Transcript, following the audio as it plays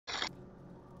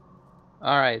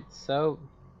Alright, so,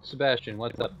 Sebastian,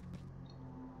 what's up?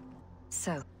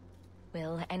 So,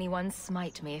 will anyone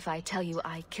smite me if I tell you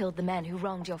I killed the men who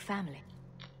wronged your family?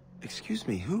 Excuse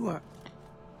me, who are...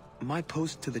 My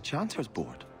post to the Chancellor's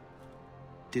Board?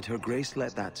 Did Her Grace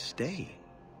let that stay?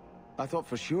 I thought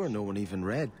for sure no one even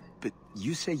read, but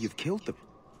you say you've killed them.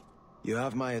 You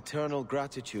have my eternal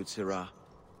gratitude, Sirrah.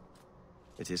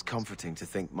 It is comforting to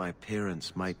think my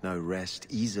parents might now rest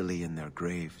easily in their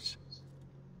graves.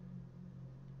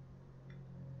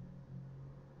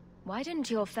 Why didn't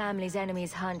your family's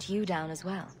enemies hunt you down as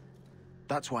well?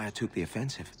 That's why I took the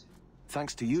offensive.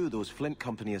 Thanks to you, those Flint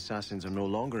Company assassins are no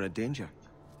longer a danger.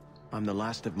 I'm the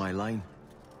last of my line.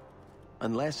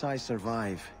 Unless I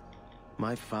survive,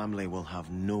 my family will have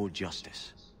no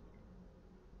justice.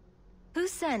 Who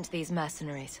sent these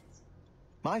mercenaries?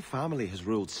 My family has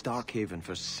ruled Starkhaven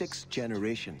for 6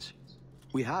 generations.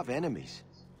 We have enemies,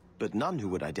 but none who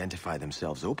would identify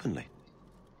themselves openly.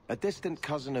 A distant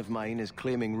cousin of mine is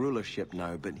claiming rulership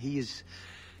now, but he is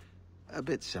a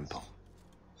bit simple.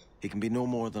 He can be no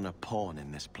more than a pawn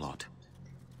in this plot.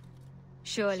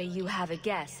 Surely you have a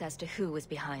guess as to who was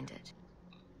behind it.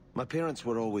 My parents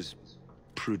were always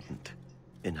prudent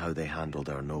in how they handled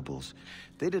our nobles.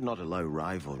 They did not allow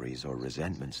rivalries or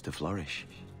resentments to flourish.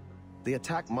 The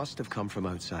attack must have come from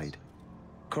outside.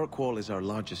 Kirkwall is our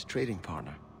largest trading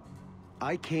partner.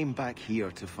 I came back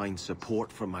here to find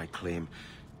support for my claim,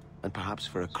 and perhaps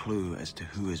for a clue as to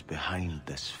who is behind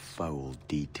this foul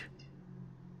deed.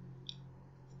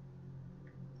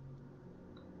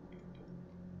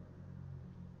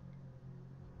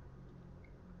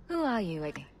 Who are you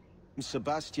again?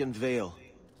 Sebastian Vale,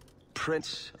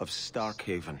 Prince of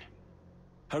Starkhaven.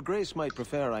 Her Grace might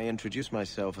prefer I introduce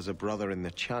myself as a brother in the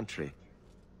Chantry,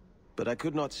 but I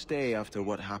could not stay after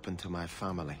what happened to my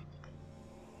family.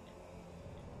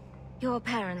 Your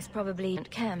parents probably don't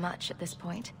care much at this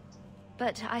point,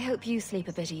 but I hope you sleep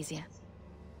a bit easier.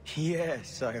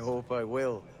 Yes, I hope I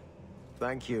will.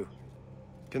 Thank you.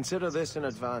 Consider this in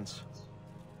advance.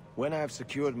 When I have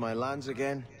secured my lands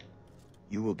again,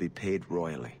 you will be paid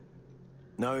royally.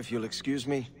 Now, if you'll excuse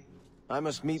me, I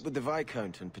must meet with the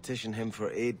Viscount and petition him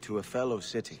for aid to a fellow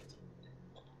city.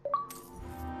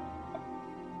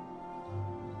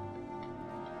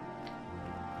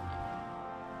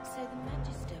 So the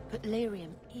Magister put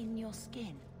lyrium in your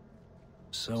skin.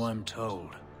 So I'm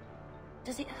told.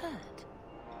 Does it hurt?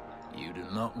 You do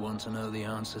not want to know the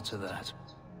answer to that.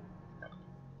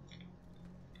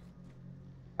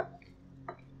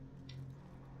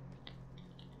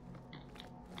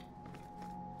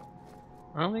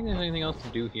 I don't think there's anything else to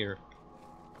do here.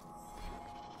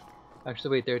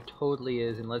 Actually, wait, there totally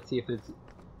is, and let's see if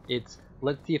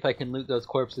let's see if I can loot those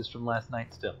corpses from last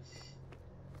night still.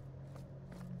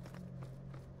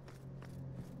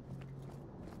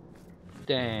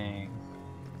 Dang.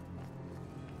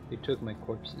 They took my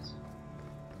corpses.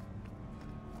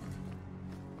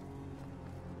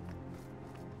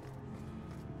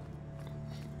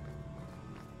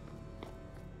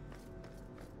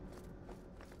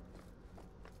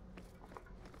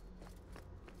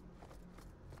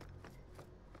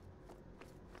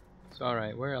 So,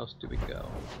 alright, where else do we go?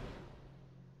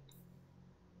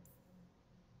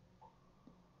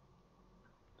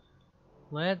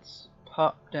 Let's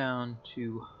pop down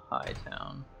to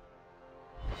Hightown.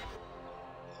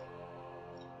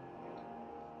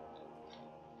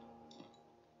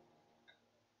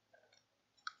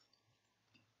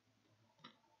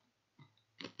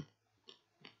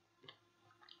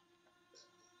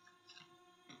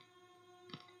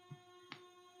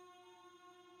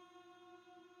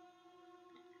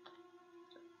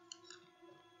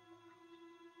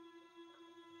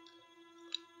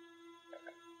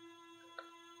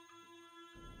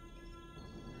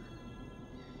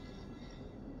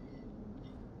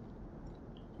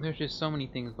 There's just so many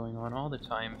things going on all the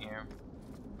time here.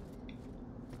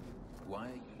 Why are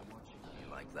you watching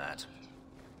me like that?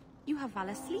 You have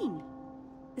Valasleen.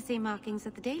 The same markings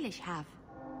that the Dalish have.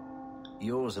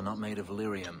 Yours are not made of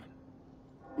lyrium.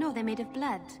 No, they're made of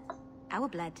blood. Our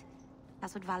blood.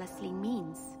 That's what Valasleen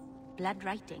means. Blood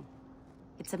writing.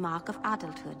 It's a mark of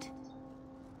adulthood.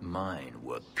 Mine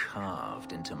were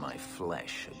carved into my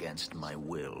flesh against my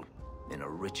will, in a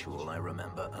ritual I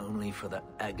remember only for the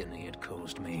agony it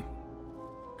caused me.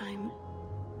 I'm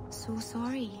so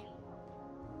sorry.